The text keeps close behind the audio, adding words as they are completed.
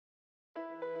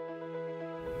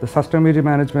the Sustainability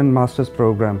Management Master's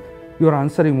Program, you are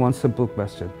answering one simple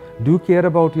question. Do you care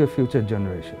about your future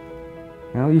generation?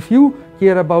 If you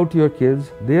care about your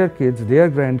kids, their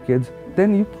grandkids,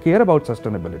 then you care about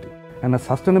sustainability. And a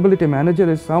sustainability manager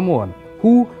is someone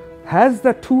who has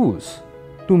the tools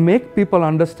to make people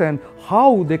understand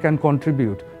how they can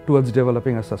contribute towards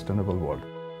developing a sustainable world.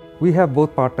 We have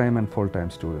both part-time and full-time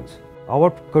students.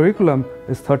 Our curriculum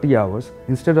is 30 hours.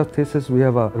 Instead of thesis, we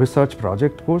have a research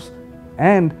project course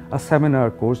and a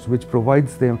seminar course which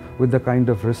provides them with the kind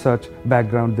of research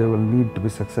background they will need to be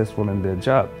successful in their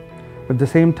job. At the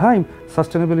same time,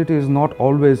 sustainability is not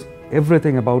always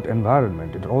everything about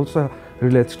environment. It also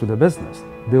relates to the business.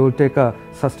 They will take a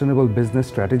sustainable business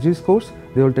strategies course.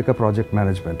 They will take a project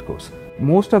management course.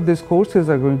 Most of these courses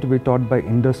are going to be taught by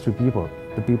industry people,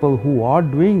 the people who are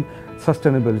doing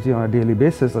sustainability on a daily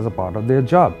basis as a part of their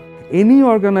job. Any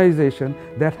organization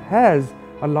that has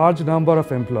a large number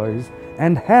of employees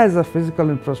and has a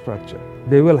physical infrastructure,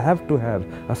 they will have to have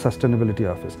a sustainability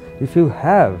office. If you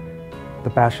have the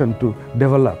passion to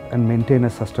develop and maintain a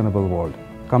sustainable world,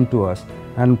 come to us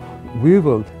and we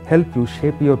will help you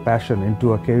shape your passion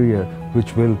into a career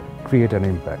which will create an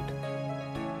impact.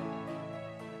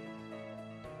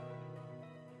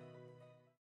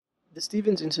 The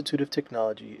Stevens Institute of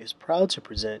Technology is proud to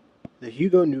present the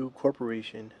Hugo New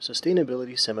Corporation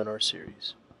Sustainability Seminar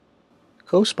Series,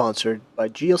 co-sponsored by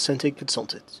Geocentric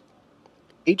Consultants,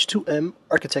 H2M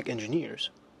Architect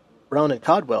Engineers, Brown &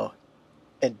 Codwell,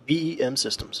 and BEM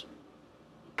Systems.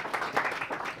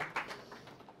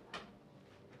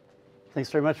 Thanks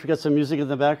very much. We got some music in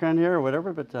the background here or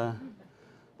whatever, but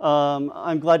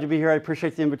I'm glad to be here. I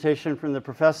appreciate the invitation from the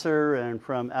professor and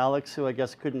from Alex, who I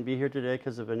guess couldn't be here today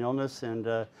because of an illness, and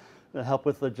the help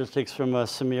with logistics from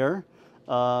Samir.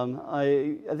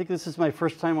 I think this is my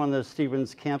first time on the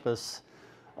Stevens campus,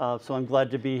 so I'm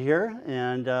glad to be here.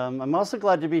 And I'm also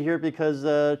glad to be here because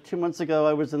 2 months ago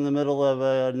I was in the middle of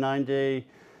a 9-day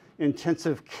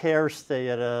intensive care stay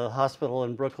at a hospital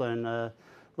in Brooklyn.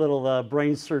 Little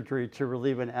brain surgery to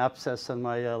relieve an abscess on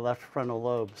my left frontal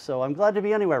lobe. So I'm glad to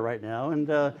be anywhere right now, and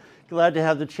glad to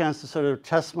have the chance to sort of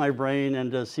test my brain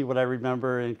and see what I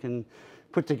remember and can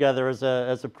put together as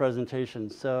a presentation.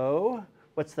 So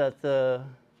what's that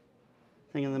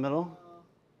thing in the middle?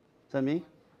 Is that me?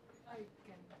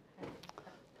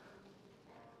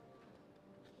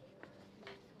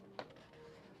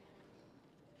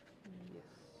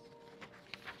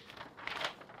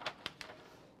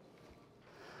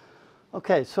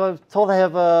 Okay, so I've told I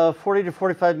have 40 to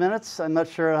 45 minutes. I'm not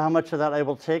sure how much of that I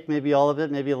will take, maybe all of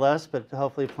it, maybe less, but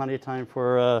hopefully plenty of time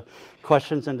for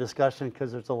questions and discussion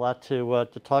because there's a lot to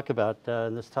talk about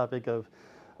in this topic of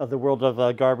the world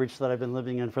of garbage that I've been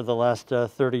living in for the last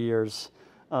 30 years.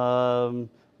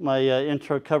 My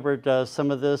intro covered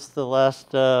some of this. The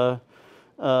last, there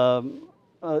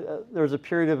was a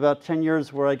period of about 10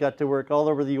 years where I got to work all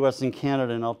over the US and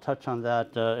Canada, and I'll touch on that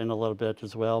in a little bit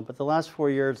as well. But the last 4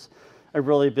 years, I've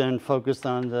really been focused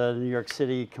on the New York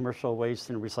City commercial waste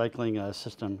and recycling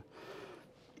system.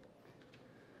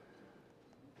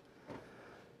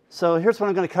 So here's what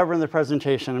I'm going to cover in the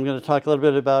presentation. I'm going to talk a little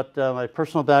bit about my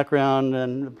personal background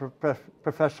and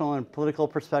professional and political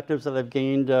perspectives that I've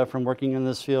gained from working in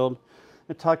this field.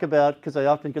 And talk about, because I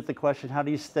often get the question, how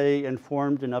do you stay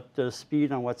informed and up to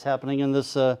speed on what's happening in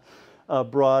this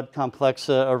broad, complex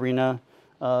arena?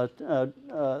 Talk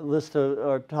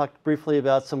briefly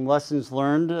about some lessons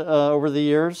learned over the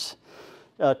years.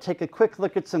 Take a quick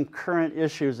look at some current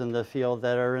issues in the field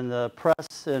that are in the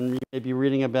press and you may be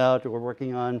reading about or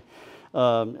working on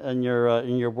in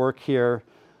your work here.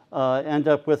 End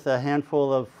up with a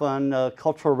handful of fun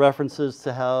cultural references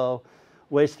to how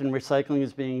waste and recycling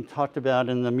is being talked about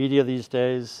in the media these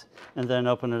days, and then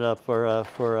open it up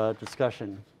for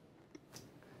discussion.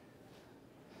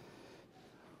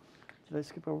 Did I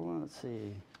skip over one? Let's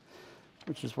see,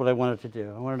 which is what I wanted to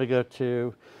do. I wanted to go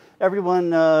to,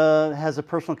 everyone has a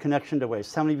personal connection to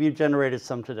waste. How many of you generated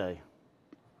some today?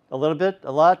 A little bit?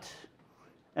 A lot?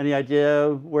 Any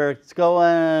idea where it's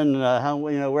going, how,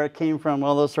 where it came from,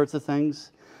 all those sorts of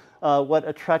things? What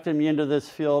attracted me into this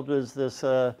field is this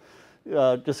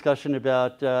discussion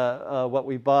about what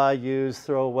we buy, use,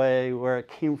 throw away, where it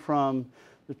came from,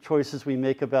 the choices we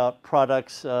make about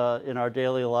products in our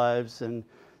daily lives, and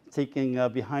taking a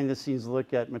behind-the-scenes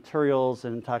look at materials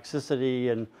and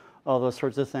toxicity and all those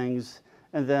sorts of things,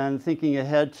 and then thinking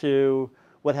ahead to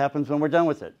what happens when we're done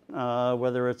with it,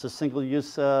 whether it's a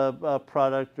single-use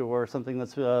product or something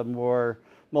that's more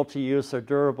multi-use or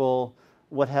durable.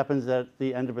 What happens at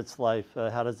the end of its life?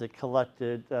 How does it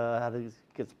collected? How does it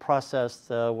get processed?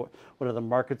 What are the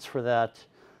markets for that?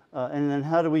 And then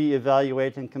how do we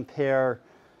evaluate and compare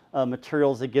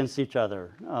materials against each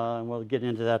other? And we'll get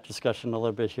into that discussion a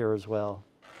little bit here as well.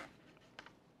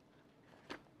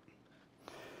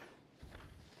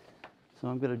 So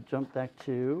I'm going to jump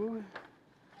to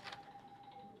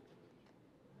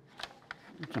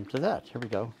that. Here we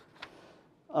go.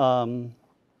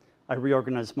 I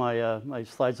reorganized my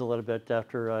slides a little bit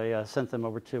after I sent them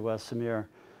over to Samir.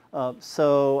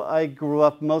 So I grew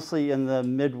up mostly in the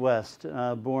Midwest,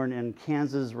 born in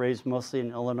Kansas, raised mostly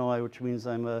in Illinois, which means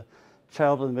I'm a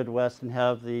child of the Midwest and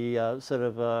have the sort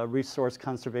of resource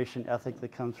conservation ethic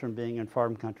that comes from being in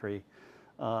farm country.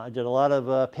 I did a lot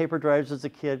of paper drives as a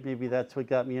kid. Maybe that's what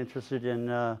got me interested in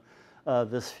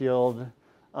this field.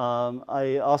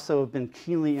 I also have been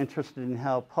keenly interested in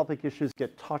how public issues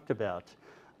get talked about.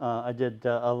 I did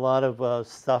a lot of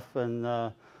stuff in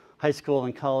high school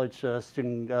and college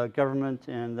student government,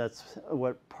 and that's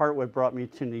what brought me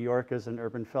to New York as an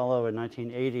urban fellow in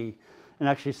 1980, and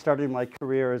actually started my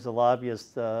career as a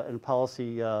lobbyist and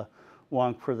policy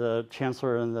wonk for the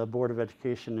chancellor and the Board of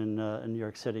Education in New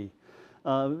York City.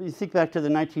 You think back to the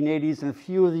 1980s, and a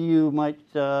few of you might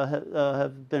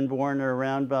have been born or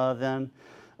around then,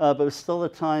 but it was still a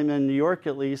time in New York,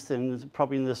 at least, and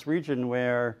probably in this region,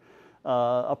 where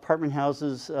apartment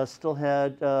houses still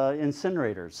had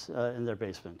incinerators in their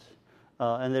basement,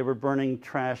 and they were burning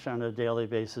trash on a daily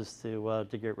basis to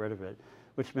get rid of it,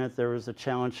 which meant there was a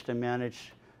challenge to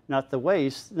manage not the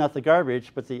waste, not the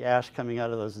garbage, but the ash coming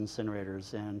out of those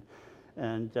incinerators, and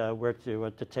where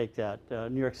to take that.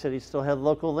 New York City still had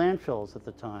local landfills at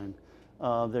the time.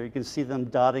 There you can see them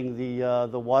dotting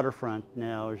the waterfront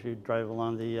now as you drive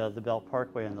along the Belt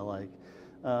Parkway and the like.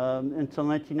 Until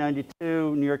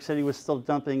 1992, New York City was still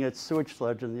dumping its sewage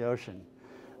sludge in the ocean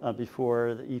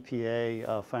before the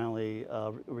EPA finally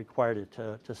required it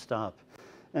to stop.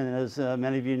 And as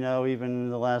many of you know, even in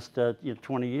the last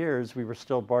 20 years, we were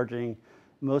still barging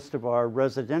most of our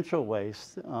residential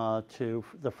waste to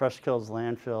the Fresh Kills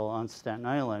landfill on Staten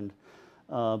Island.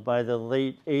 By the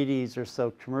late 80s or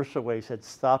so, commercial waste had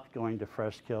stopped going to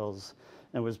Fresh Kills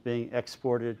and was being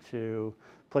exported to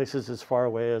places as far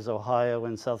away as Ohio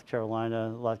and South Carolina,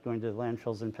 a lot going to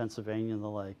landfills in Pennsylvania and the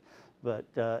like, but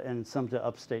and some to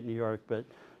upstate New York, but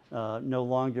no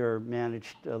longer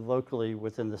managed locally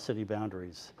within the city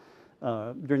boundaries.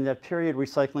 During that period,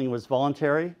 recycling was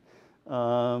voluntary.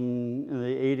 In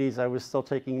the 80s, I was still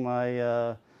taking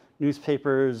my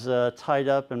newspapers tied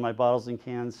up in my bottles and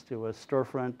cans to a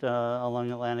storefront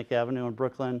along Atlantic Avenue in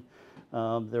Brooklyn.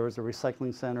 There was a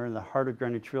recycling center in the heart of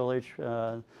Greenwich Village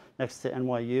next to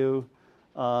NYU.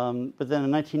 But then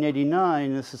in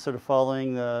 1989, this is sort of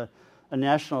following a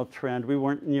national trend.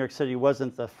 New York City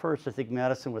wasn't the first. I think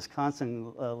Madison,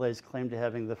 Wisconsin lays claim to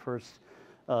having the first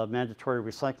mandatory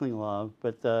recycling law,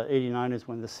 but 89 is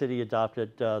when the city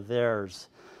adopted theirs.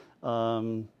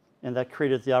 And that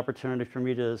created the opportunity for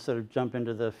me to sort of jump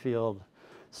into the field.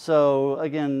 So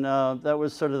again, that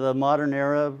was sort of the modern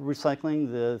era of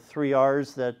recycling. The 3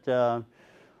 R's that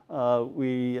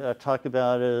we talk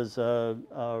about as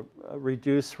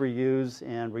reduce, reuse,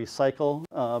 and recycle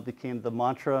became the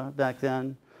mantra back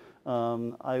then.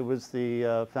 I was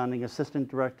the founding assistant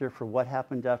director for what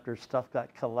happened after stuff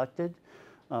got collected,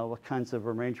 what kinds of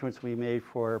arrangements we made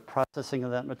for processing of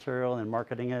that material and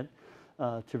marketing it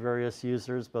to various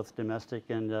users, both domestic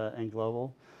and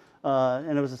global.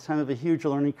 And it was a time of a huge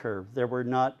learning curve. There were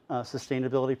not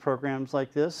sustainability programs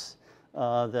like this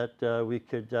that we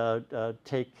could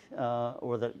take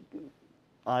or that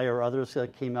I or others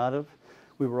came out of.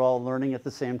 We were all learning at the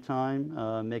same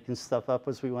time, making stuff up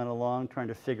as we went along, trying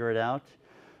to figure it out.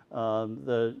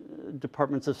 The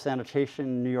departments of sanitation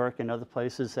in New York and other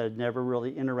places had never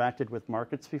really interacted with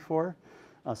markets before.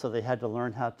 So they had to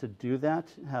learn how to do that,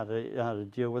 how to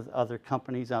deal with other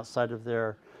companies outside of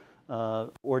their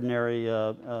ordinary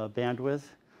bandwidth.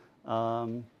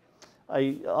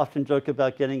 I often joke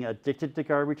about getting addicted to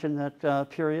garbage in that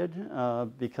period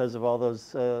because of all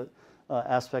those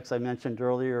aspects I mentioned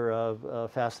earlier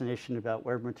of fascination about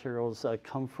where materials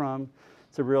come from.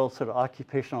 It's a real sort of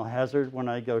occupational hazard when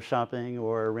I go shopping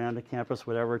or around a campus,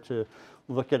 whatever, to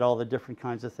look at all the different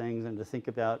kinds of things and to think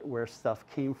about where stuff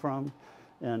came from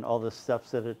and all the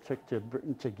steps that it took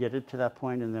to get it to that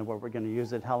point, and then what we're going to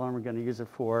use it, how long we're going to use it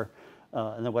for,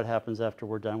 and then what happens after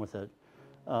we're done with it.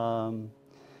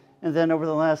 And then over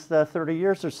the last 30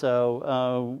 years or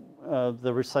so,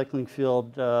 the recycling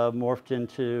field morphed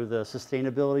into the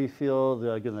sustainability field.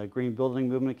 Again, the green building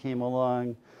movement came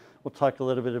along. We'll talk a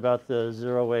little bit about the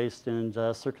zero waste and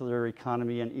circular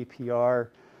economy and EPR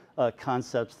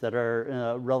concepts that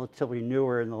are relatively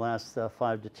newer in the last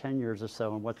 5 to 10 years or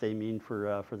so, and what they mean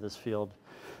for this field.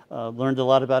 Learned a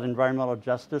lot about environmental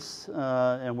justice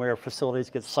and where facilities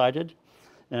get cited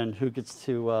and who gets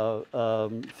to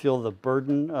feel the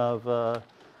burden of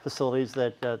facilities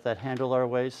that handle our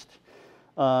waste.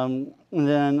 And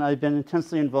then I've been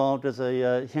intensely involved, as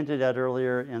I hinted at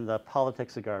earlier, in the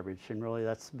politics of garbage. And really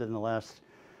that's been the last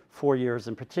 4 years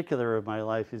in particular of my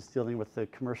life, is dealing with the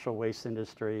commercial waste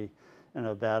industry and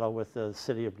a battle with the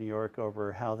city of New York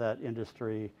over how that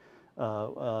industry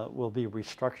will be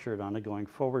restructured on a going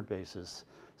forward basis.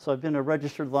 So I've been a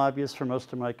registered lobbyist for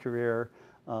most of my career.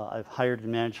 I've hired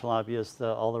and managed lobbyists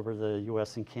all over the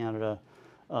US and Canada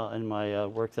in my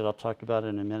work that I'll talk about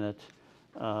in a minute.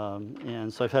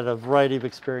 And so I've had a variety of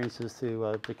experiences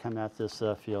to come at this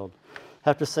field.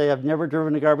 Have to say I've never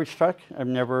driven a garbage truck. I've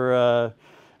never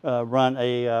run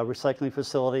a recycling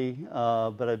facility,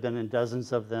 but I've been in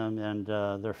dozens of them, and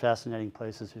they're fascinating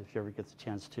places if you ever get the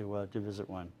chance to visit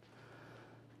one.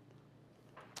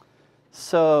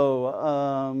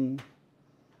 So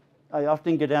I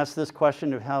often get asked this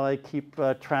question of how I keep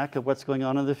track of what's going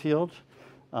on in the field.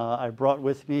 I brought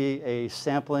with me a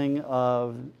sampling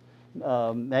of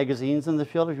magazines in the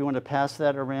field, if you want to pass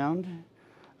that around.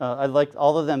 I'd like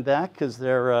all of them back because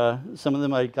they're some of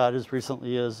them I got as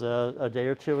recently as a day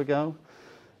or two ago.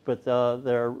 But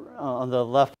they're on the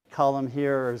left column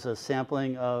here is a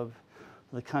sampling of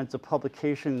the kinds of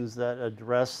publications that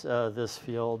address this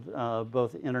field,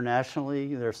 both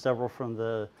internationally. There are several from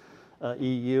the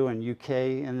EU and UK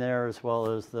in there, as well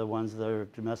as the ones that are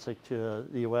domestic to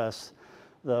the US.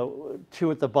 The two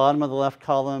at the bottom of the left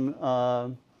column,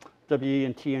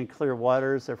 WE&T and Clear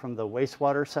Waters, they're from the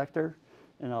wastewater sector.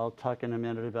 And I'll talk in a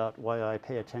minute about why I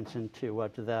pay attention to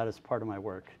that as part of my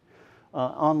work.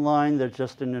 Online, there's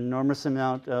just an enormous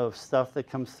amount of stuff that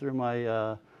comes through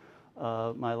my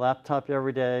my laptop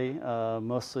every day,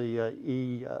 mostly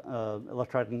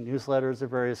electronic newsletters of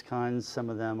various kinds. Some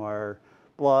of them are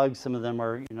blogs, some of them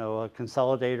are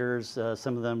consolidators,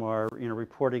 some of them are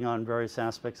reporting on various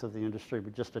aspects of the industry,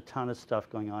 but just a ton of stuff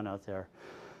going on out there.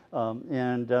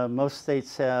 And most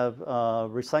states have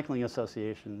recycling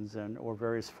associations or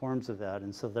various forms of that,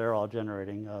 and so they're all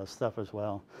generating stuff as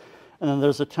well. And then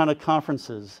there's a ton of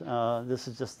conferences. This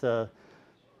is just a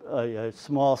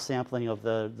small sampling of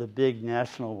the big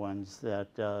national ones that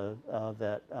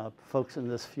folks in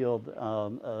this field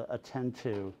attend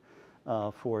to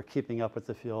for keeping up with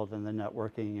the field and the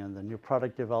networking and the new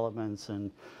product developments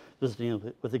and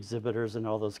visiting with exhibitors and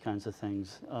all those kinds of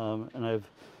things. And I've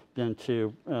been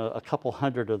to a couple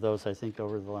hundred of those, I think,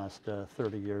 over the last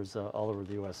 30 years all over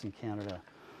the US and Canada.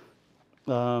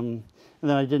 And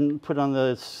then I didn't put on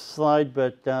the slide,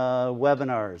 but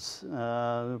webinars.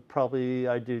 Probably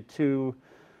I do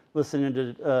listen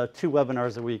into 2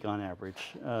 webinars a week on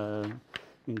average,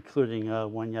 including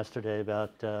one yesterday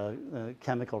about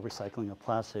chemical recycling of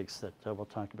plastics that we'll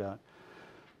talk about.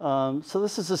 So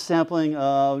this is a sampling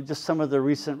of just some of the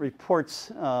recent reports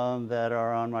that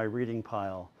are on my reading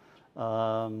pile.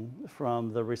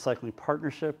 From the Recycling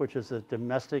Partnership, which is a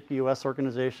domestic US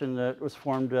organization that was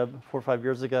formed 4 or 5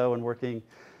 years ago and working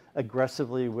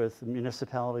aggressively with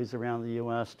municipalities around the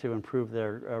US to improve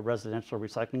their residential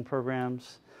recycling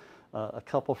programs. A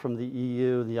couple from the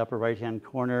EU, the upper right-hand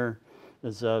corner,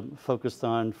 is focused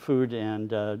on food and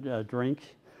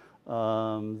drink.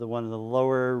 The one in the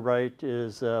lower right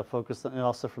is focused on,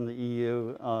 also from the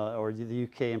EU, or the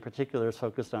UK in particular, is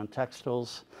focused on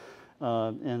textiles.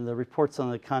 And the reports on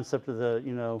the concept of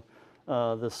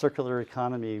the circular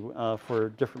economy for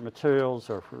different materials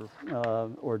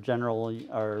or generally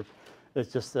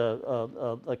it's just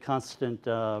a constant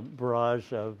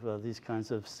barrage of these kinds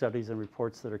of studies and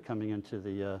reports that are coming into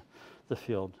the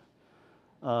field.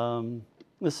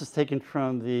 This is taken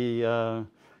from the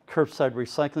curbside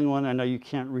recycling one. I know you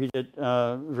can't read it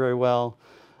very well,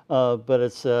 but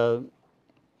it's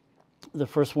the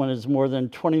first one is more than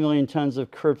 20 million tons of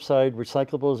curbside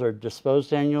recyclables are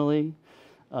disposed annually.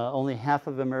 Only half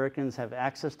of Americans have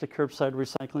access to curbside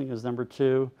recycling is number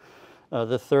 2.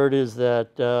 The third is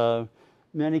that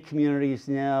many communities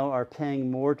now are paying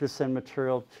more to send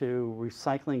material to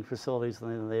recycling facilities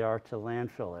than they are to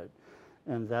landfill it.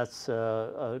 And that's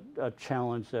a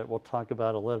challenge that we'll talk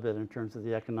about a little bit in terms of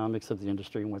the economics of the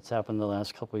industry and what's happened the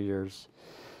last couple of years.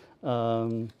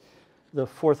 The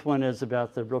fourth one is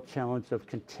about the real challenge of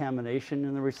contamination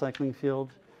in the recycling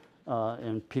field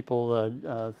and people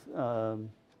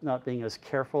not being as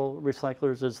careful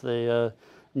recyclers as they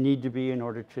need to be in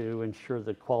order to ensure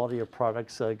the quality of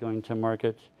products going to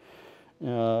market.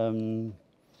 And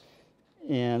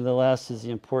the last is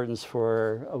the importance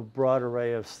for a broad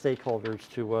array of stakeholders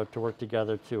to work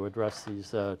together to address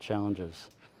these challenges.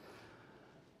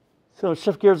 So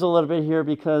shift gears a little bit here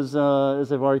because,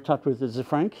 as I've already talked with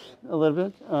Frank a little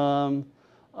bit,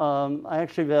 I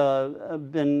actually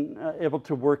have been able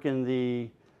to work in the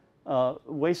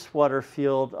wastewater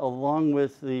field along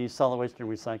with the solid waste and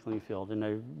recycling field. And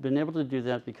I've been able to do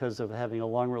that because of having a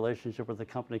long relationship with a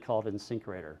company called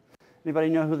InSinkErator. Anybody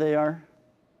know who they are?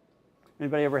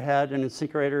 Anybody ever had an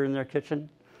InSinkErator in their kitchen?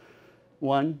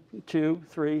 1, 2,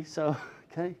 3, so,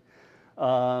 okay.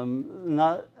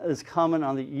 Not as common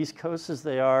on the East Coast as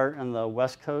they are on the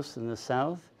West Coast and the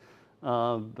South.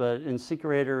 But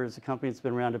InSinkErator is a company that's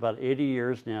been around about 80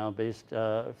 years now,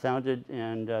 founded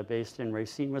and based in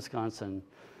Racine, Wisconsin,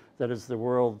 that is the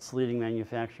world's leading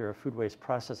manufacturer of food waste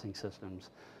processing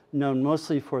systems, known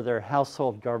mostly for their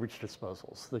household garbage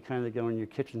disposals, the kind that go in your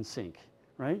kitchen sink,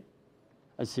 right?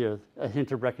 I see a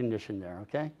hint of recognition there,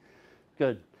 okay?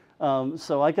 Good.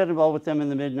 So I got involved with them in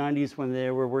the mid-90s when they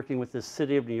were working with the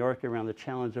city of New York around the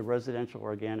challenge of residential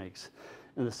organics.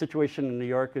 And the situation in New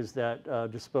York is that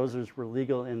disposers were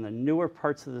legal in the newer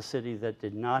parts of the city that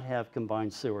did not have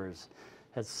combined sewers,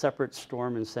 had separate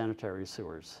storm and sanitary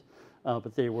sewers.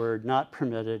 But they were not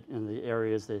permitted in the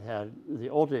areas that had, the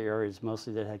older areas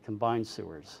mostly, that had combined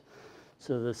sewers.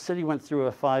 So the city went through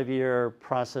a 5-year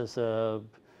process of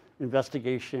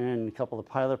investigation, a couple of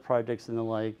pilot projects and the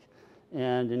like,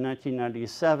 and in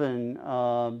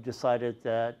 1997 decided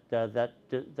that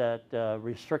that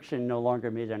restriction no longer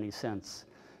made any sense.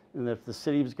 And that if the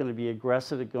city was going to be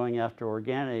aggressive at going after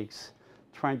organics,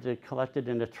 trying to collect it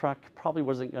in a truck probably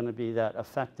wasn't going to be that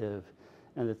effective,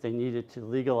 and that they needed to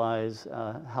legalize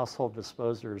household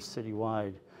disposers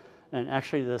citywide. And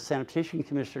actually the sanitation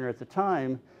commissioner at the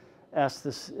time asked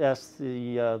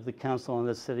the council and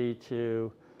the city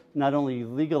to not only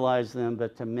legalize them,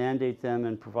 but to mandate them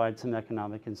and provide some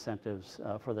economic incentives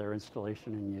for their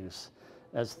installation and use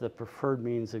as the preferred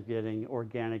means of getting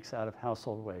organics out of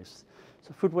household waste.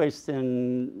 So food waste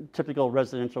in typical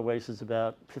residential waste is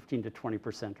about 15 to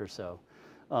 20% or so.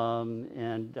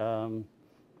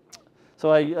 So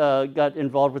I got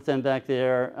involved with them back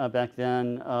then,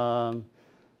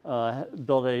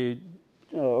 built a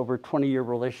over 20-year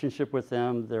relationship with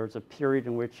them. There was a period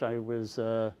in which I was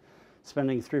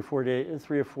spending 3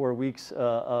 or 4 weeks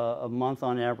a month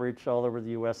on average all over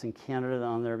the US and Canada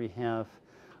on their behalf,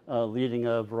 leading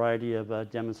a variety of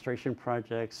demonstration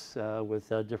projects with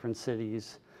different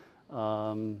cities.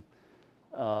 Led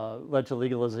to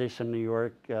legalization in New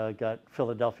York, got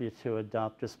Philadelphia to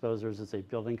adopt disposers as a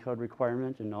building code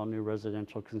requirement in all new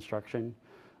residential construction.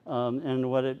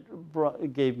 And what it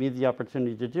gave me the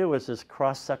opportunity to do was this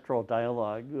cross-sectoral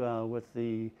dialogue with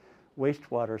the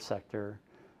wastewater sector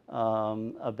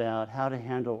about how to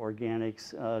handle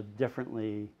organics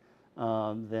differently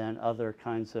than other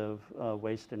kinds of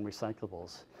waste and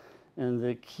recyclables. And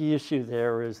the key issue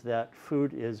there is that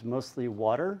food is mostly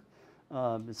water.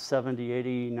 It's 70,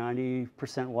 80,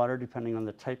 90% water depending on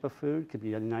the type of food. It could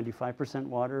be 95%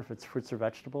 water if it's fruits or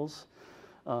vegetables.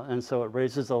 And so it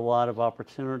raises a lot of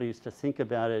opportunities to think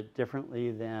about it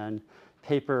differently than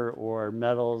paper or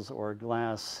metals or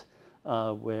glass,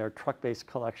 where truck-based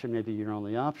collection may be your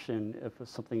only option. If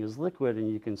something is liquid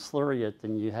and you can slurry it,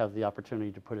 then you have the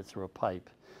opportunity to put it through a pipe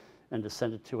and to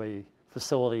send it to a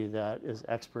facility that is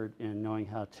expert in knowing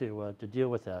how to deal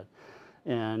with that.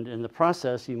 And in the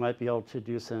process, you might be able to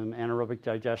do some anaerobic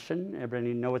digestion.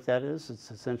 Everybody know what that is?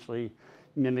 It's essentially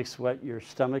mimics what your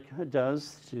stomach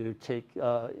does to take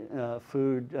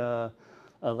food,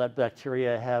 let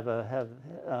bacteria have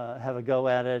a go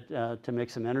at it to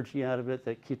make some energy out of it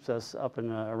that keeps us up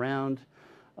and around,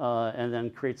 and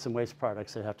then create some waste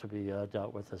products that have to be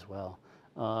dealt with as well.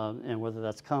 And whether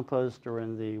that's compost or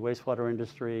in the wastewater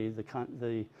industry,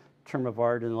 the term of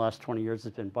art in the last 20 years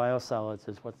has been biosolids,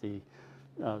 is what the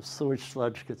sewage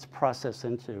sludge gets processed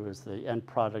into, is the end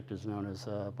product is known as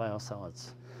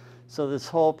biosolids. So this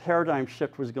whole paradigm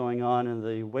shift was going on in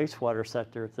the wastewater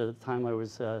sector at the time I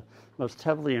was most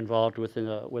heavily involved with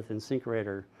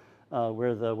InSinkErator,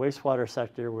 where the wastewater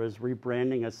sector was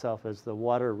rebranding itself as the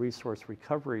water resource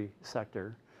recovery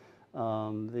sector.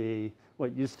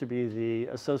 What used to be the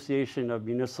Association of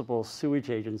Municipal Sewage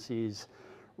Agencies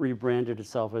rebranded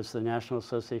itself as the National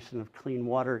Association of Clean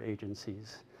Water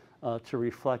Agencies to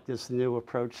reflect this new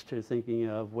approach to thinking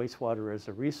of wastewater as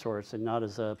a resource and not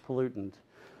as a pollutant.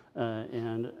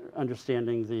 And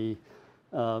understanding the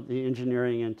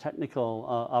engineering and technical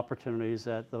opportunities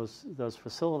at those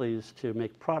facilities to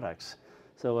make products.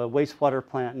 So a wastewater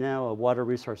plant now, a water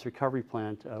resource recovery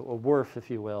plant, a WRF if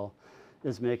you will,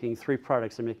 is making 3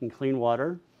 products. They're making clean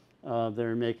water,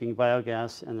 they're making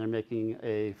biogas, and they're making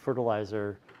a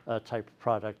fertilizer type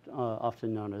product,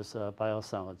 often known as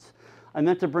biosolids. I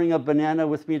meant to bring a banana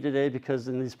with me today because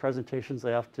in these presentations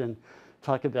I often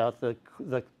talk about the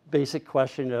basic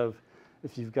question of,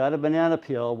 if you've got a banana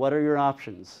peel, what are your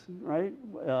options, right,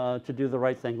 to do the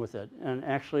right thing with it? And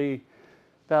actually,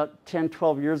 about 10,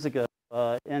 12 years ago,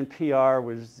 NPR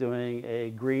was doing a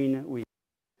green week,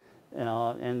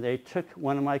 and they took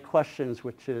one of my questions,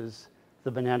 which is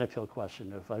the banana peel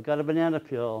question. If I've got a banana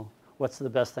peel, what's the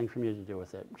best thing for me to do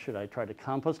with it? Should I try to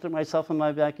compost it myself in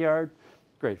my backyard?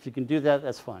 Great, if you can do that,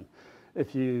 that's fine.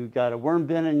 If you got a worm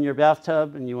bin in your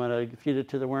bathtub and you want to feed it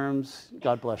to the worms,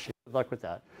 God bless you, good luck with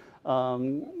that.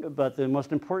 But the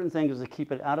most important thing is to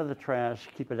keep it out of the trash,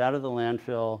 keep it out of the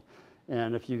landfill.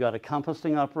 And if you've got a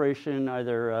composting operation,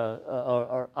 either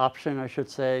or option, I should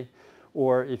say,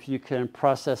 or if you can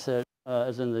process it,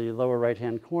 as in the lower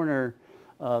right-hand corner,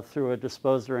 through a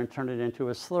disposer and turn it into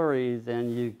a slurry, then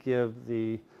you give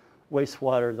the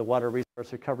wastewater, the water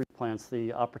resource recovery plants,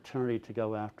 the opportunity to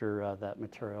go after that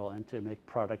material and to make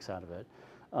products out of it.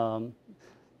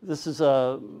 This is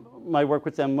my work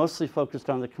with them, mostly focused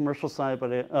on the commercial side,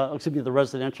 but excuse me, the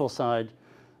residential side,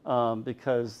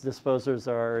 because disposers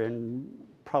are in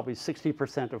probably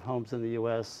 60% of homes in the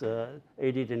U.S.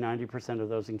 80 to 90% of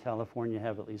those in California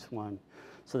have at least one.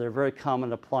 So they're a very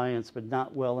common appliance, but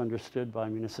not well understood by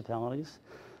municipalities.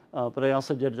 But I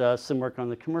also did some work on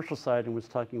the commercial side and was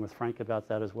talking with Frank about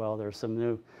that as well. There are some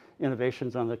new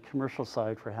innovations on the commercial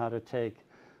side for how to take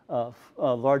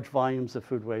large volumes of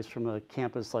food waste from a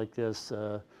campus like this,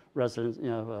 residence,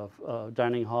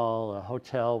 dining hall, a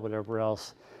hotel, whatever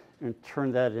else, and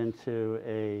turn that into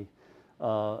a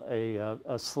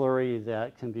slurry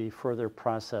that can be further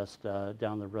processed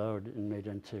down the road and made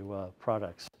into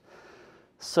products.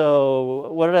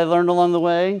 So what did I learn along the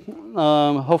way?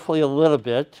 Hopefully a little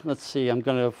bit. Let's see, I'm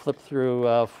going to flip through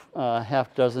a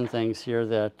half dozen things here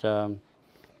that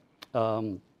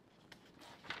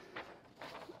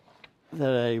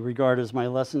that I regard as my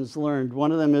lessons learned.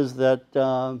 One of them is that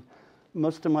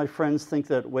most of my friends think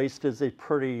that waste is a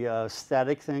pretty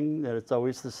static thing, that it's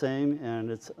always the same,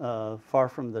 and it's far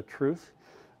from the truth.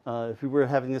 If we were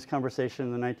having this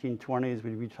conversation in the 1920s,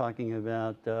 we'd be talking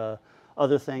about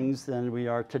other things than we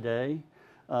are today.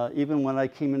 Even when I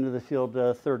came into the field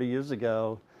 30 years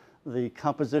ago, the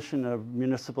composition of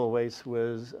municipal waste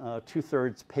was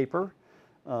 2/3 paper,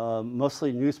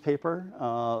 mostly newspaper,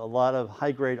 a lot of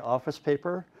high-grade office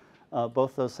paper.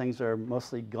 Both those things are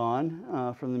mostly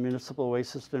gone from the municipal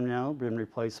waste system now, been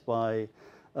replaced by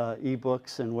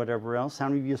e-books and whatever else. How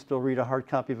many of you still read a hard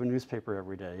copy of a newspaper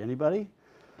every day? Anybody?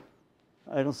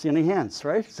 I don't see any hands,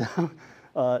 right? So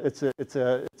it's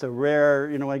a rare,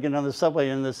 when I get on the subway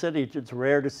in the city, it's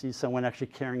rare to see someone actually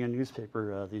carrying a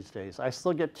newspaper these days. I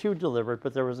still get 2 delivered,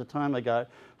 but there was a time I got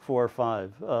 4 or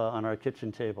 5 on our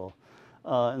kitchen table.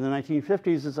 In the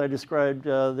 1950s, as I described,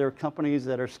 there are companies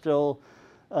that are still,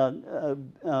 one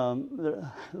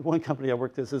company I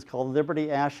worked with is called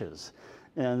Liberty Ashes.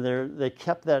 And they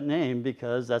kept that name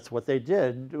because that's what they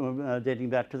did, dating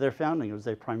back to their founding. It was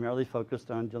they primarily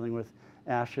focused on dealing with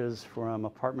ashes from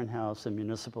apartment house and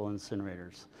municipal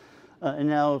incinerators. And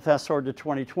now fast forward to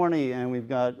 2020, and we've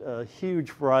got a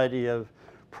huge variety of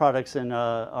products in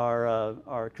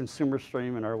our consumer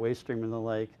stream and our waste stream and the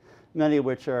like, many of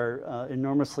which are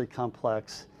enormously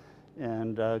complex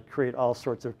and create all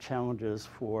sorts of challenges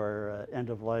for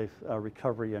end-of-life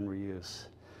recovery and reuse.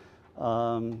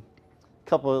 A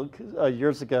couple of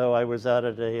years ago, I was out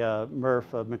at a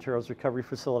MRF, a materials recovery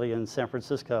facility in San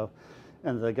Francisco,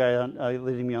 and the guy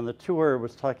leading me on the tour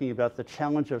was talking about the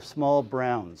challenge of small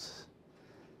browns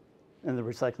in the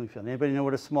recycling field. Anybody know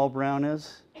what a small brown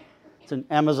is? It's an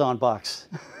Amazon box.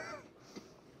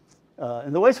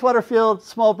 In the wastewater field,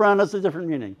 small brown has a different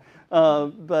meaning.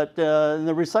 But in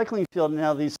the recycling field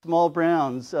now, these small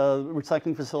browns,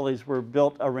 recycling facilities were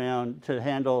built around to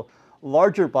handle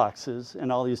larger boxes,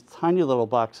 and all these tiny little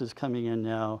boxes coming in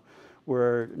now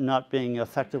were not being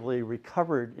effectively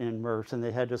recovered in MRFs, and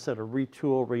they had to sort of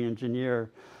retool, re-engineer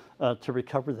to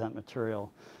recover that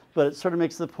material. But it sort of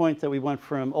makes the point that we went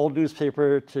from old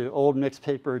newspaper to old mixed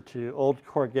paper to old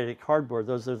corrugated cardboard.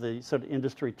 Those are the sort of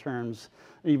industry terms.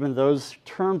 Even those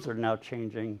terms are now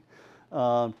changing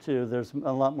to there's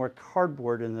a lot more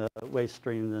cardboard in the waste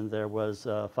stream than there was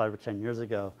 5 or 10 years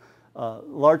ago,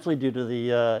 largely due to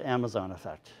the Amazon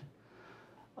effect.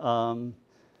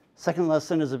 Second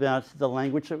lesson is about the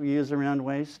language that we use around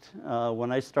waste.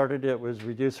 When I started, it was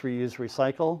reduce, reuse,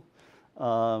 recycle.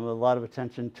 A lot of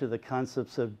attention to the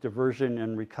concepts of diversion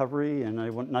and recovery, and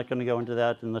I'm not going to go into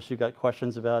that unless you've got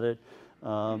questions about it.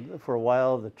 For a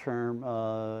while, the term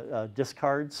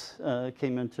discards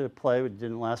came into play. It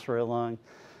didn't last very long.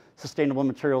 Sustainable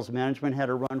materials management had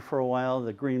a run for a while.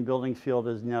 The green building field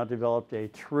has now developed a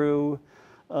true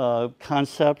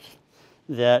concept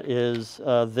that is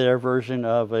their version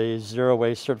of a zero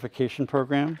waste certification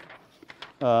program.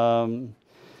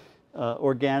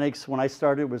 Organics, when I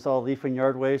started, was all leaf and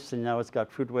yard waste, and now it's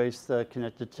got food waste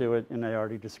connected to it, and I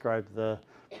already described the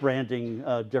branding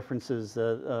differences,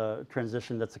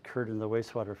 transition that's occurred in the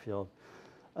wastewater field.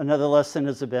 Another lesson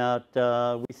is about,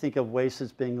 we think of waste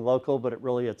as being local, but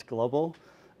it's global.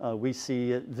 We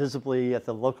see it visibly at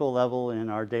the local level in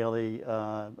our daily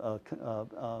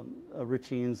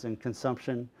routines and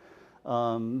consumption.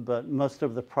 But most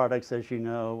of the products, as you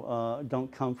know, don't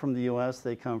come from the US.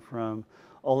 They come from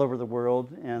all over the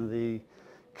world, and the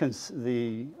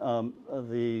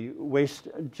waste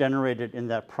generated in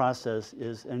that process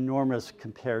is enormous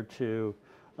compared to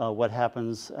what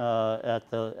happens at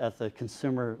the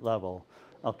consumer level.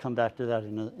 I'll come back to that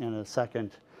in a second.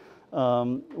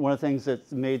 One of the things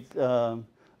that's made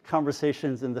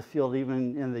conversations in the field,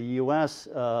 even in the US,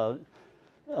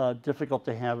 difficult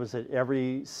to have is that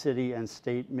every city and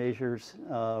state measures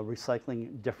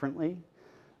recycling differently,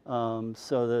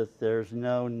 so that there's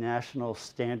no national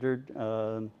standard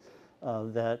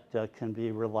that can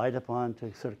be relied upon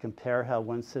to sort of compare how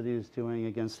one city is doing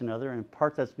against another. In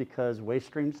part, that's because waste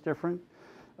stream's different.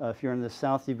 If you're in the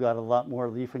South, you've got a lot more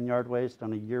leaf and yard waste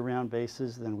on a year-round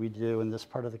basis than we do in this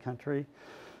part of the country.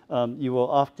 You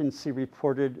will often see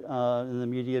reported in the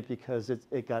media because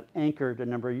it got anchored a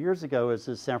number of years ago as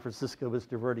San Francisco was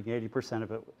diverting 80%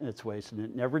 of its waste, and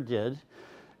it never did.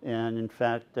 And in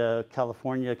fact,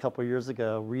 California a couple of years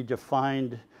ago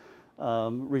redefined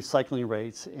recycling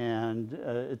rates, and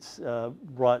it's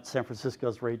brought San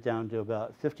Francisco's rate down to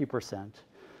about 50%.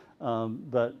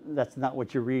 But that's not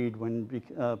what you read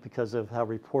because of how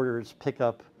reporters pick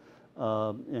up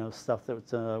stuff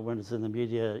that when it's in the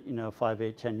media 5,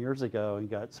 8, 10 years ago and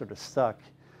got sort of stuck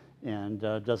and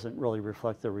doesn't really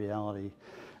reflect the reality.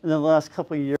 And then the last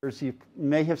couple of years, you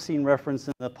may have seen reference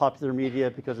in the popular media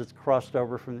because it's crossed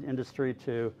over from the industry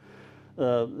to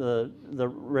the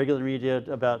regular media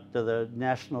about the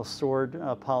national sword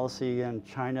policy in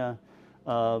China,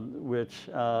 which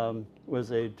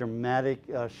was a dramatic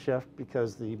shift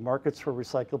because the markets for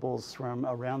recyclables from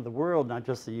around the world, not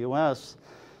just the US,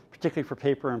 particularly for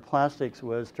paper and plastics,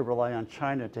 was to rely on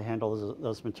China to handle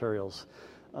those materials.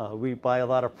 We buy a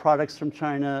lot of products from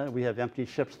China. We have empty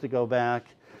ships to go back.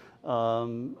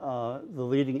 The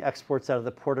leading exports out of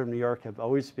the Port of New York have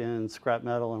always been scrap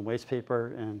metal and waste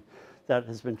paper, and that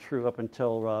has been true up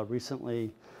until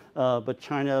recently. But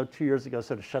China 2 years ago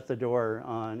sort of shut the door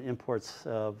on imports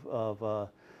of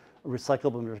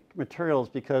recyclable materials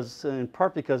in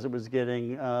part because it was they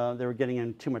were getting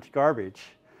in too much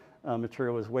garbage.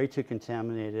 Material was way too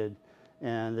contaminated,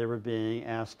 and they were being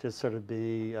asked to sort of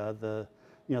be the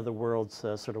world's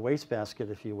sort of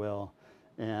wastebasket, if you will.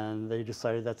 And they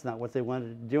decided that's not what they wanted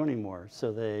to do anymore.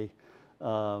 So they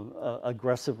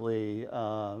aggressively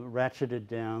ratcheted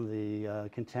down the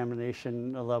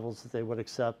contamination levels that they would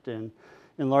accept, and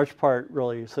in large part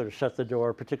really sort of shut the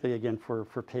door, particularly again for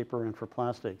paper and for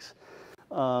plastics.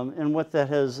 And what that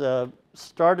has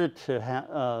started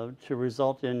to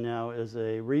result in now is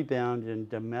a rebound in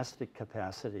domestic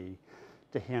capacity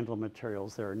to handle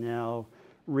materials. There are now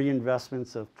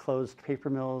reinvestments of closed paper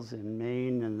mills in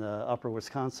Maine and the upper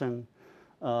Wisconsin.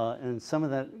 And some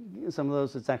of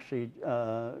those, it's actually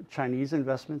Chinese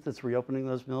investment that's reopening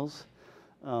those mills.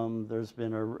 There's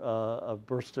been a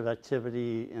burst of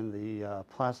activity in the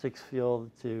plastics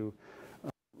field to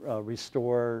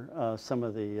restore some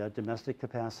of the domestic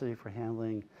capacity for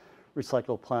handling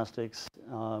recycled plastics.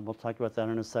 We'll talk about that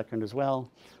in a second as well.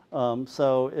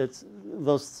 So it's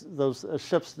those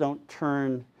ships don't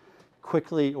turn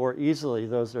quickly or easily.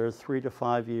 Those are 3 to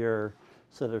 5 year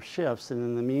sort of shifts, and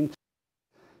in the meantime,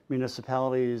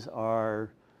 municipalities are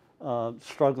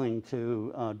struggling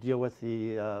to deal with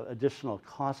the additional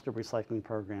cost of recycling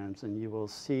programs, and you will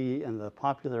see in the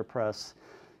popular press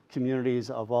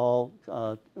communities of all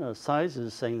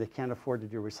sizes saying they can't afford to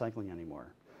do recycling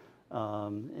anymore.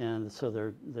 And so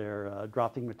they're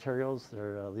dropping materials,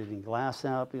 they're leaving glass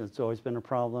out because it's always been a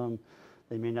problem.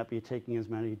 They may not be taking as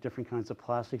many different kinds of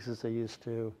plastics as they used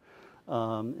to.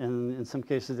 And in some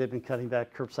cases, they've been cutting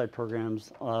back curbside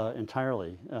programs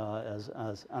entirely as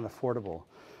unaffordable.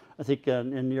 I think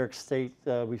in New York State,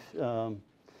 one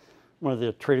of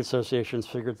the trade associations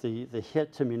figured the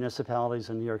hit to municipalities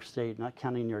in New York State, not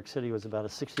counting New York City, was about a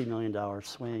 $60 million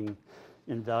swing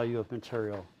in value of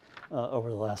material over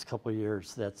the last couple of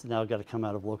years. That's now got to come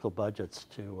out of local budgets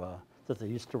that they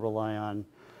used to rely on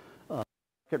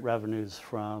revenues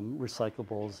from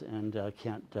recyclables and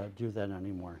can't do that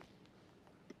anymore.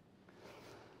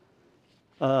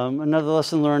 Another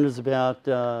lesson learned is about,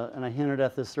 and I hinted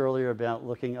at this earlier, about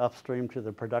looking upstream to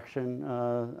the production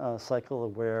cycle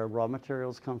of where raw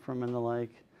materials come from and the like.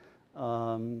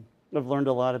 I've learned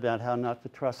a lot about how not to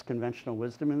trust conventional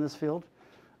wisdom in this field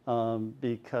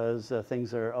because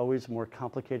things are always more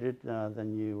complicated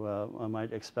than you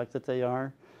might expect that they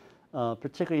are.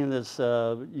 Particularly in this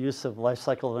use of life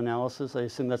cycle analysis. I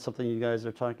assume that's something you guys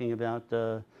are talking about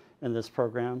in this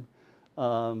program.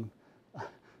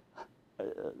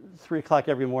 3 o'clock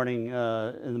every morning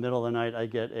in the middle of the night, I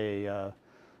get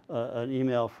an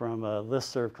email from a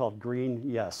listserv called Green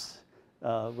Yes,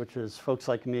 which is folks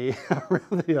like me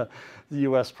around the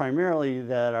U.S. primarily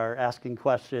that are asking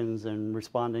questions and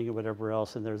responding and whatever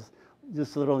else. And there's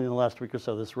just literally in the last week or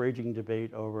so this raging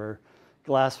debate over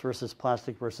glass versus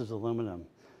plastic versus aluminum.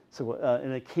 So,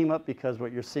 and it came up because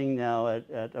what you're seeing now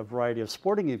at a variety of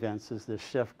sporting events is this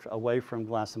shift away from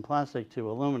glass and plastic to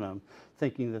aluminum,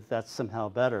 thinking that that's somehow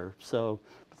better. So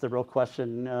the real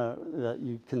question that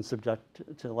you can subject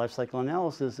to life cycle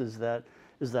analysis is that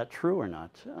true or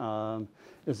not?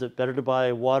 Is it better to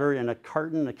buy water in a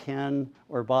carton, a can,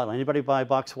 or a bottle? Anybody buy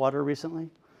boxed water recently?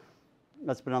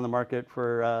 That's been on the market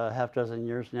for a half dozen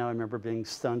years now. I remember being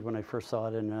stunned when I first saw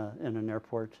it in an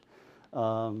airport.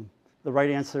 The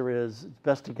right answer is it's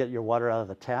best to get your water out of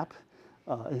the tap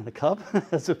in a cup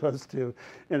as opposed to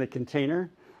in a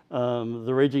container.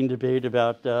 The raging debate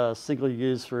about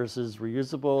single-use versus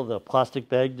reusable, the plastic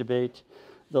bag debate.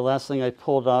 The last thing I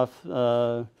pulled off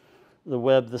the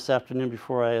web this afternoon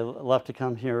before I left to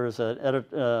come here is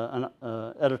an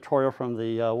editorial from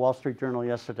the Wall Street Journal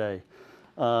yesterday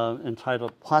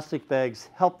entitled "Plastic Bags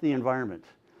Help the Environment."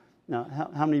 Now,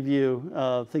 how many of you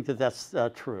think that that's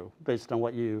true based on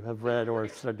what you have read or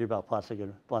studied about plastic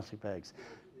bags?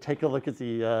 Take a look at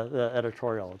the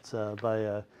editorial. It's by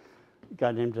a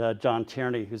guy named John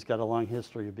Tierney, who's got a long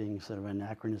history of being sort of an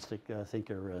anachronistic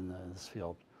thinker in this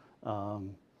field.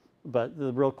 But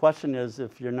the real question is,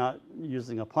 if you're not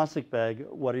using a plastic bag,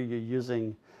 what are you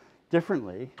using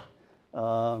differently?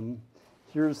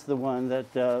 Here's the one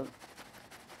that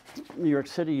New York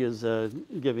City is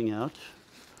giving out.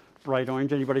 Bright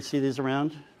orange. Anybody see these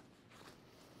around?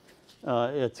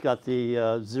 It's got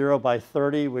the 0 by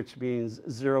 30, which means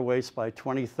zero waste by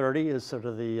 2030 is sort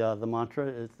of the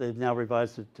mantra. They've now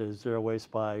revised it to zero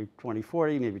waste by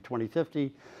 2040, maybe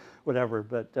 2050, whatever.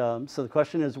 But so the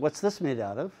question is, what's this made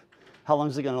out of? How long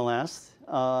is it going to last?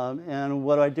 And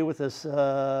what do I do with this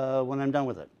when I'm done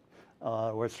with it?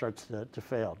 Where it starts to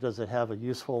fail? Does it have a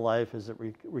useful life? Is it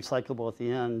recyclable at the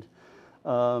end?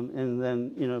 And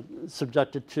then,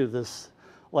 subjected to this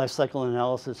life cycle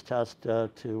analysis test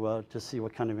to see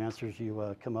what kind of answers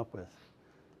you come up with.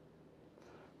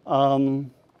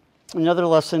 Another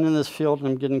lesson in this field, and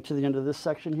I'm getting to the end of this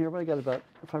section here, but I got about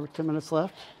 5 or 10 minutes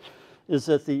left, is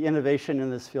that the innovation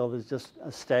in this field is just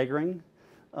staggering.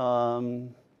 That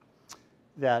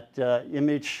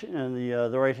image on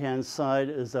the right-hand side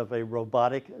is of a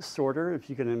robotic sorter. If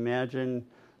you can imagine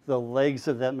the legs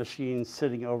of that machine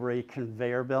sitting over a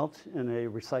conveyor belt in a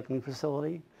recycling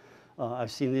facility. I've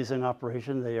seen these in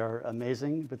operation. They are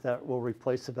amazing, but that will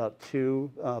replace about 2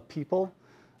 people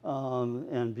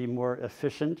and be more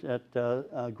efficient at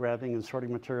grabbing and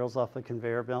sorting materials off a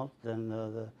conveyor belt than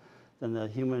the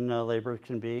human labor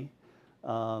can be.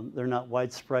 They're not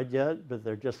widespread yet, but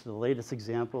they're just the latest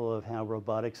example of how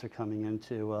robotics are coming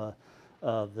into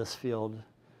this field.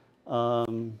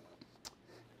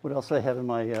 What else do I have in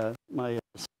my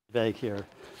bag here?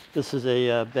 This is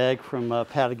a bag from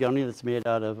Patagonia that's made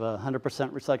out of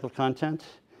 100% recycled content.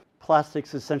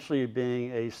 Plastics essentially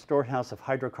being a storehouse of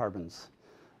hydrocarbons.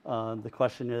 The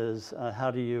question is, how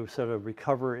do you sort of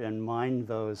recover and mine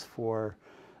those for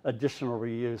additional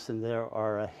reuse? And there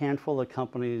are a handful of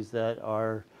companies that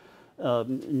are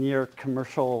near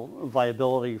commercial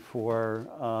viability for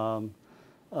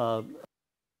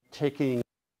taking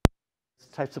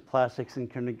types of plastics and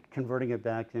converting it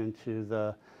back into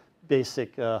the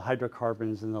basic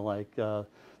hydrocarbons and the like. The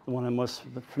one I'm most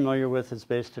familiar with is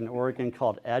based in Oregon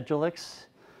called Agilyx,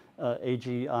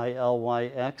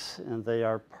 A-G-I-L-Y-X, and they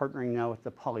are partnering now with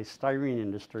the polystyrene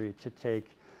industry to take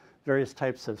various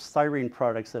types of styrene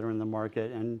products that are in the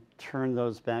market and turn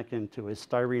those back into a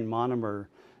styrene monomer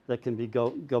that can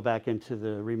go back into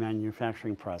the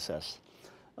remanufacturing process.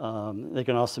 They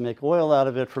can also make oil out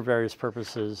of it for various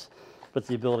purposes, but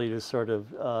the ability to sort of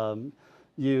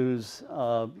use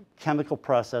chemical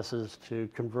processes to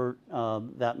convert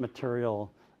that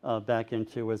material back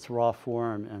into its raw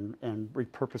form and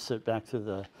repurpose it back to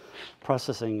the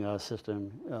processing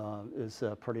system is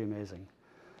pretty amazing.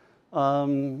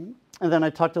 And then I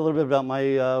talked a little bit about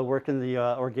my work in the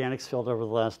organics field over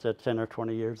the last 10 or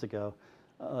 20 years ago,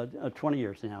 20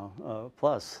 years now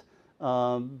plus.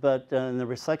 But in the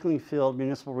recycling field,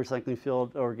 municipal recycling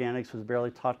field, organics was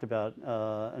barely talked about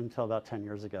until about 10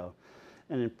 years ago.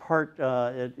 And in part,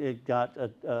 it got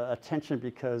attention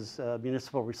because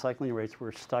municipal recycling rates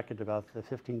were stuck at about the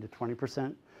 15 to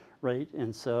 20% rate.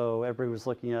 And so everybody was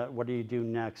looking at what do you do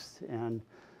next? And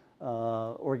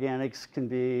organics can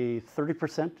be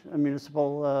 30% of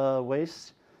municipal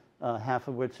waste, half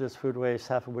of which is food waste,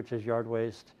 half of which is yard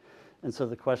waste. And so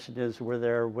the question is, were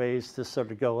there ways to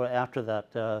sort of go after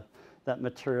that, that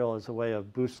material as a way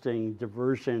of boosting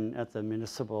diversion at the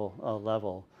municipal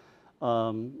level?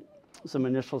 Some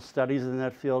initial studies in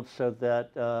that field showed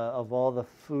that of all the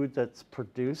food that's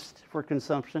produced for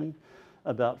consumption,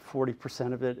 about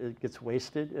 40% of it gets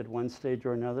wasted at one stage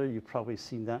or another. You've probably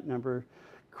seen that number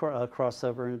cross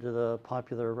over into the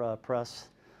popular press.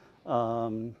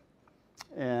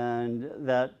 And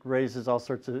that raises all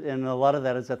sorts of, and a lot of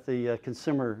that is at the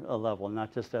consumer level,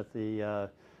 not just at the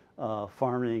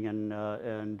farming and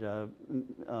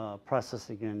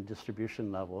processing and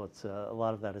distribution level. It's a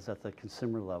lot of that is at the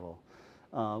consumer level,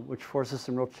 which forces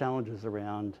some real challenges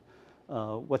around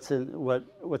what's in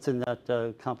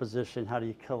that composition. How do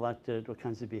you collect it? What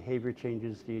kinds of behavior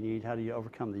changes do you need? How do you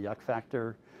overcome the yuck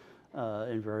factor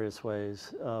in various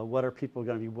ways? What are people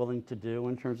going to be willing to do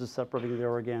in terms of separating their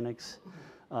organics?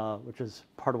 Which is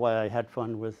part of why I had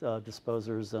fun with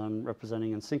disposers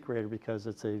representing InSinkErator, because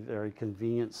it's a very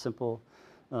convenient, simple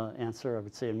answer. I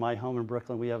would say in my home in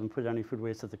Brooklyn, we haven't put any food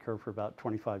waste at the curb for about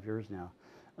 25 years now.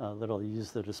 Literally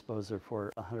use the disposer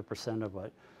for 100% of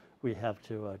what we have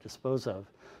to dispose of.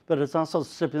 But it's also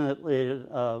stipulated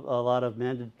a lot of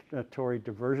mandatory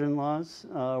diversion laws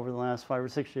over the last 5 or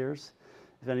 6 years.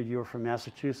 If any of you are from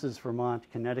Massachusetts, Vermont,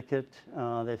 Connecticut,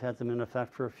 they've had them in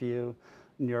effect for a few.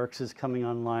 New York's is coming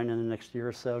online in the next year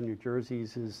or so. New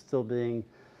Jersey's is still being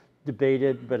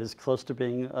debated, but is close to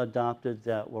being adopted,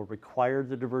 that will require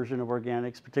the diversion of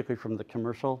organics, particularly from the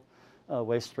commercial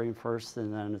waste stream first,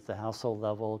 and then at the household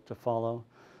level to follow.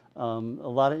 A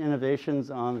lot of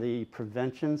innovations on the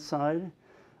prevention side.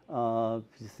 If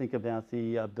you think about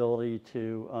the ability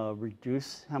to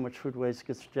reduce how much food waste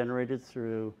gets generated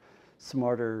through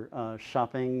smarter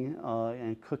shopping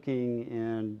and cooking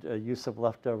and use of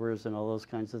leftovers and all those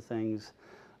kinds of things.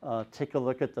 Take a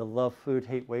look at the Love Food,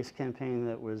 Hate Waste campaign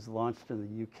that was launched in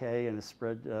the UK and has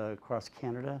spread across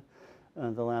Canada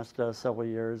in the last several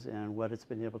years, and what it's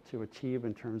been able to achieve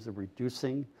in terms of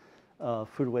reducing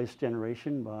food waste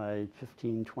generation by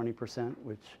 15–20%,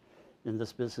 which in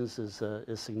this business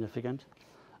is significant.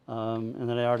 And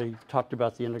then I already talked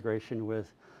about the integration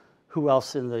with who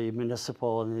else in the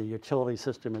municipal and the utility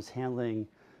system is handling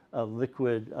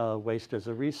liquid waste as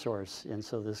a resource. And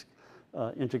so this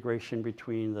integration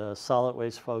between the solid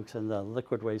waste folks and the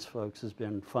liquid waste folks has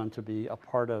been fun to be a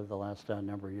part of the last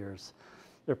number of years.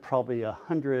 There are probably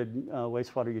 100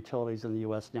 wastewater utilities in the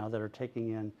US now that are taking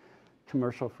in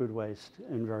commercial food waste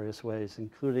in various ways,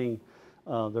 including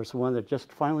there's one that just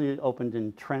finally opened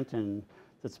in Trenton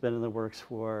that's been in the works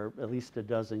for at least a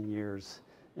dozen years,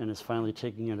 and is finally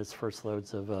taking in its first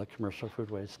loads of commercial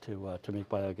food waste to make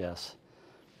biogas.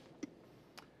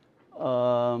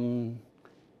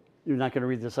 You're not going to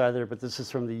read this either, but this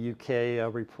is from the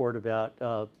UK report about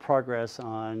progress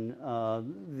on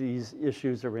these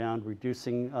issues around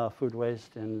reducing food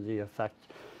waste and the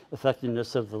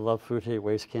effectiveness of the Love Food, Hate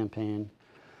Waste campaign.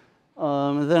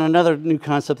 And then another new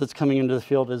concept that's coming into the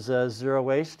field is zero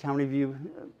waste. How many of you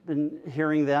have been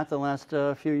hearing that the last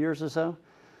few years or so?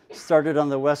 Started on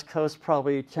the West Coast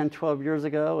probably 10–12 years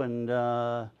ago, and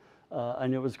I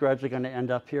knew it was gradually going to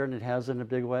end up here, and it has in a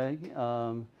big way.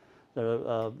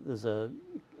 There's a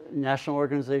national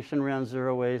organization around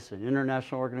zero waste, an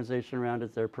international organization around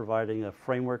it. They're providing a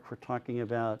framework for talking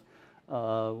about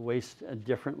waste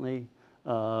differently.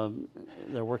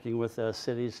 They're working with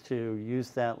cities to use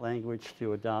that language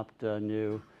to adopt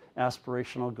new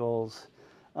aspirational goals.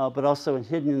 But also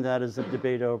hidden in that is a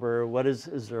debate over what is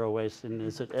zero waste, and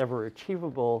is it ever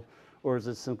achievable, or is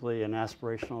it simply an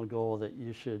aspirational goal that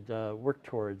you should work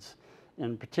towards?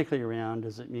 And particularly around,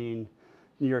 does it mean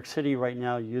New York City right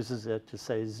now uses it to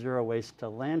say zero waste to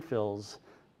landfills,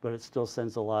 but it still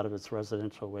sends a lot of its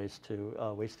residential waste to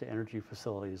waste-to-energy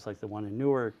facilities like the one in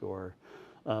Newark, or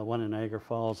one in Niagara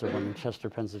Falls, or one in Chester,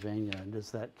 Pennsylvania, and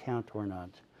does that count or not?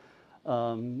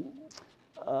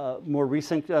 More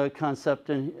recent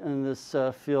concept in this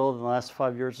field in the last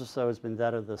 5 years or so has been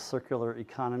that of the circular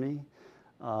economy.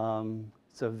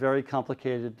 It's a very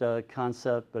complicated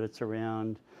concept, but it's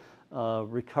around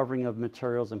recovering of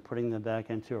materials and putting them back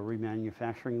into a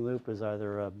remanufacturing loop as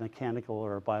either a mechanical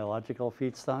or a biological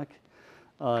feedstock,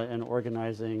 and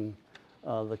organizing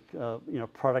the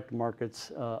product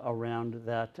markets around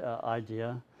that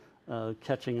idea,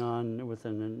 catching on with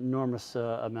an enormous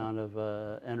amount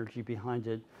of energy behind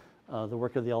it. The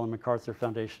work of the Ellen MacArthur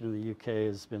Foundation in the UK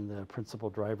has been the principal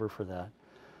driver for that.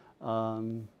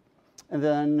 And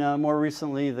then more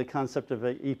recently, the concept of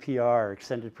EPR,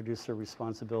 extended producer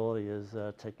responsibility, is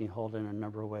taking hold in a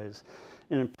number of ways.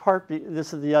 And in part,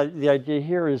 this is the idea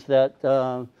here is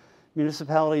that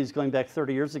municipalities going back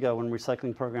 30 years ago when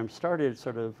recycling programs started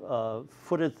sort of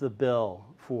footed the bill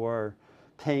for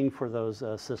paying for those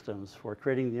systems, for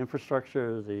creating the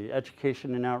infrastructure, the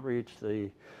education and outreach, the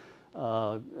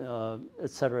et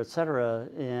cetera,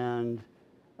 and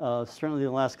certainly in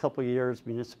the last couple of years,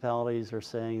 municipalities are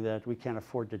saying that we can't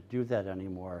afford to do that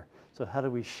anymore. So how do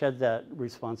we shed that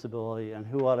responsibility, and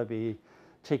who ought to be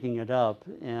taking it up?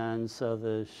 And so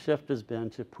the shift has been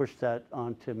to push that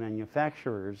onto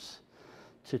manufacturers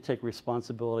to take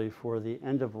responsibility for the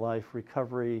end-of-life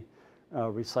recovery,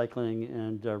 recycling,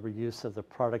 and reuse of the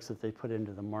products that they put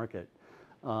into the market.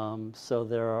 So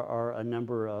there are a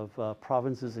number of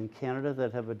provinces in Canada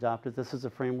that have adopted this as a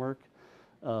framework.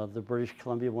 The British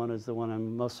Columbia one is the one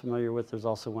I'm most familiar with. There's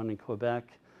also one in Quebec.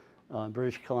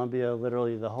 British Columbia,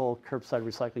 literally the whole curbside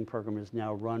recycling program is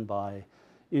now run by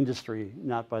industry,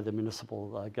 not by the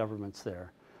municipal governments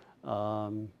there.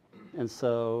 And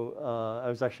so I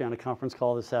was actually on a conference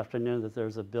call this afternoon that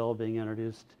there's a bill being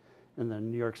introduced in the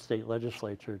New York State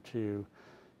Legislature to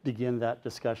begin that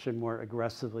discussion more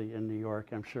aggressively in New York.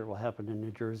 I'm sure it will happen in New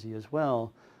Jersey as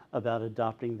well, about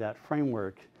adopting that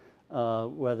framework.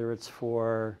 Whether it's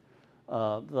for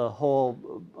the whole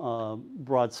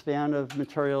broad span of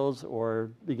materials or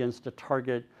begins to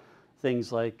target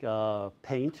things like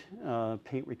paint.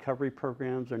 Paint recovery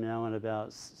programs are now in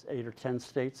about 8 or 10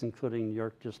 states, including New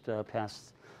York just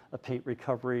passed a paint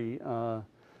recovery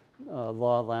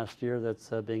law last year that's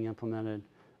being implemented.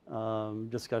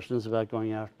 Discussions about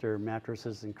going after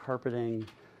mattresses and carpeting.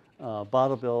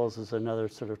 Bottle bills is another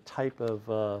sort of type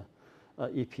of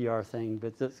EPR thing,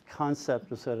 but this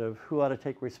concept of sort of who ought to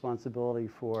take responsibility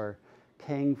for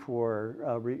paying for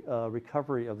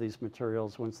recovery of these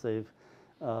materials once they've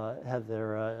had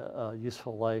their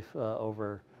useful life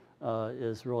over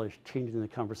is really changing the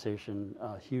conversation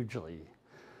hugely.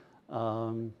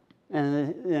 And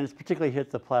it's particularly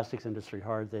hit the plastics industry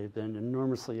hard. They've been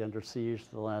enormously under siege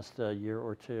the last year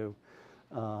or two.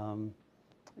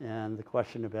 And the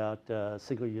question about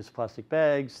single-use plastic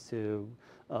bags to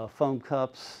foam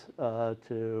cups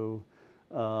to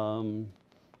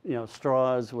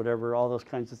straws, whatever, all those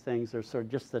kinds of things are sort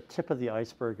of just the tip of the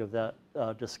iceberg of that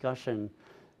discussion.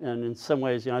 And in some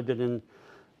ways, I've been in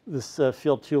this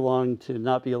field too long to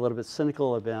not be a little bit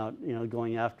cynical about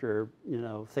going after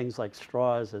things like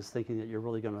straws as thinking that you're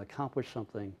really going to accomplish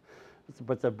something.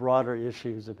 But the broader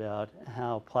issues about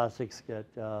how plastics get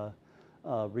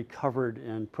recovered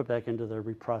and put back into the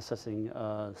reprocessing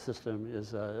system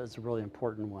is a really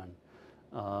important one.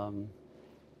 I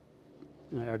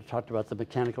already talked about the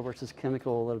mechanical versus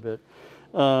chemical a little bit.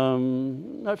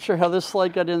 Not sure how this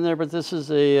slide got in there, but this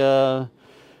is a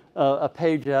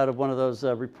page out of one of those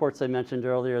reports I mentioned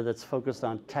earlier that's focused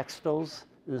on textiles.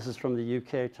 This is from the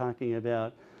UK, talking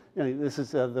about, this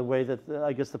is the way that,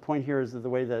 I guess the point here is that the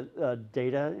way that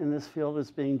data in this field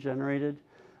is being generated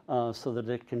so that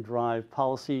it can drive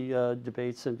policy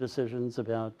debates and decisions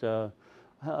about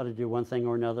how to do one thing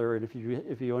or another. And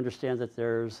if you understand that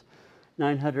there's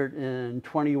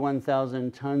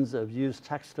 921,000 tons of used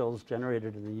textiles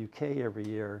generated in the UK every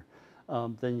year,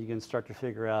 then you can start to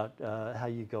figure out how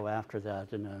you go after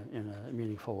that in a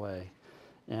meaningful way.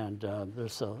 And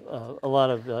there's a lot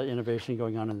of innovation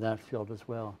going on in that field as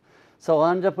well. So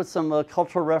I'll end up with some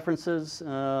cultural references.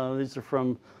 These are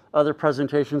from other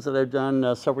presentations that I've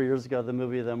done several years ago, the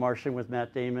movie The Martian with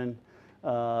Matt Damon,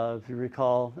 if you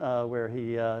recall, where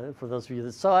he, for those of you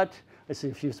that saw it, I see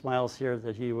a few smiles here,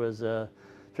 that he was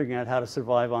figuring out how to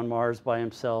survive on Mars by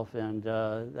himself, and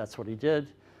that's what he did.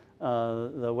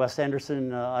 The Wes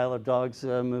Anderson Isle of Dogs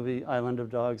movie, Island of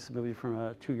Dogs movie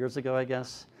from 2 years ago, I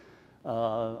guess.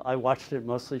 I watched it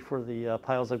mostly for the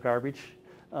piles of garbage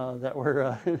that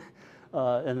were in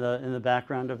the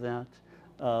background of that.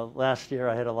 Last year,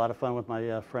 I had a lot of fun with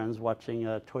my friends watching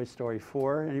Toy Story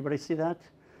 4. Anybody see that?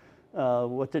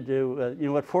 What to do? You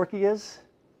know what Forky is?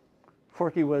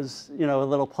 Forky was, a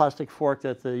little plastic fork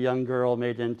that the young girl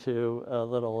made into a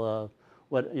little,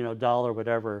 doll or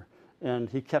whatever. And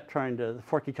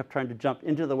Forky kept trying to jump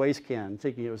into the waste can,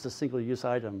 thinking it was a single-use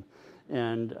item.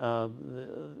 and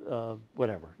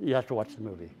whatever. You have to watch the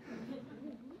movie.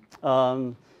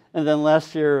 And then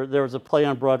last year, there was a play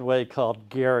on Broadway called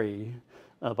Gary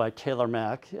by Taylor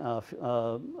Mack with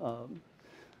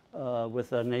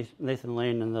Nathan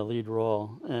Lane in the lead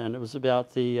role. And it was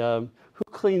about the who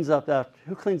cleans up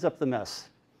the mess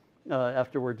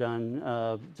after we're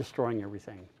done destroying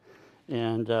everything.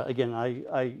 And again,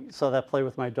 I saw that play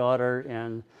with my daughter,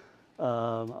 and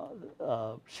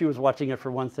she was watching it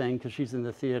for one thing because she's in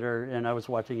the theater, and I was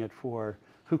watching it for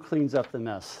who cleans up the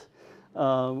mess.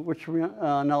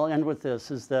 And I'll end with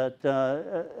this, is that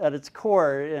at its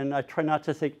core, and I try not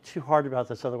to think too hard about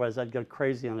this, otherwise I'd go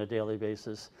crazy on a daily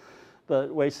basis,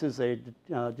 but waste is a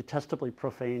detestably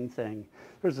profane thing.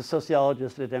 There's a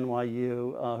sociologist at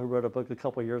NYU who wrote a book a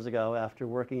couple years ago after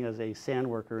working as a sand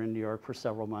worker in New York for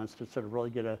several months to sort of really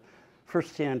get a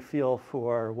first-hand feel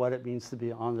for what it means to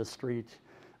be on the street,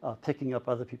 picking up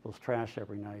other people's trash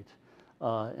every night.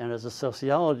 And as a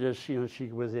sociologist, she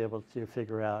was able to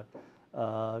figure out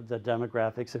the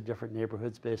demographics of different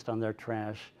neighborhoods based on their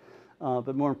trash.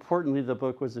 But more importantly, the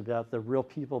book was about the real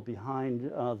people behind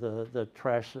the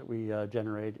trash that we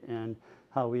generate and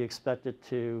how we expect it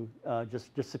to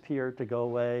just disappear, to go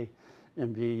away,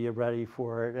 and be ready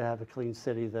for it to have a clean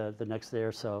city the next day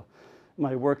or so.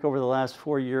 My work over the last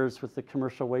 4 years with the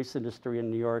commercial waste industry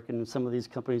in New York, and some of these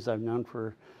companies I've known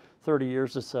for 30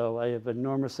 years or so, I have an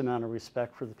enormous amount of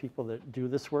respect for the people that do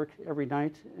this work every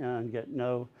night and get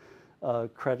no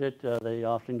credit. They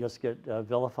often just get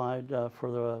vilified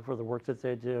for the work that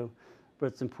they do. But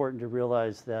it's important to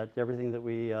realize that everything that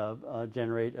we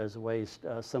generate as waste,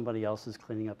 somebody else is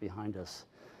cleaning up behind us.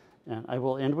 And I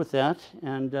will end with that,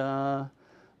 and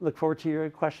look forward to your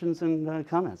questions and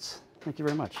comments. Thank you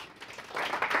very much.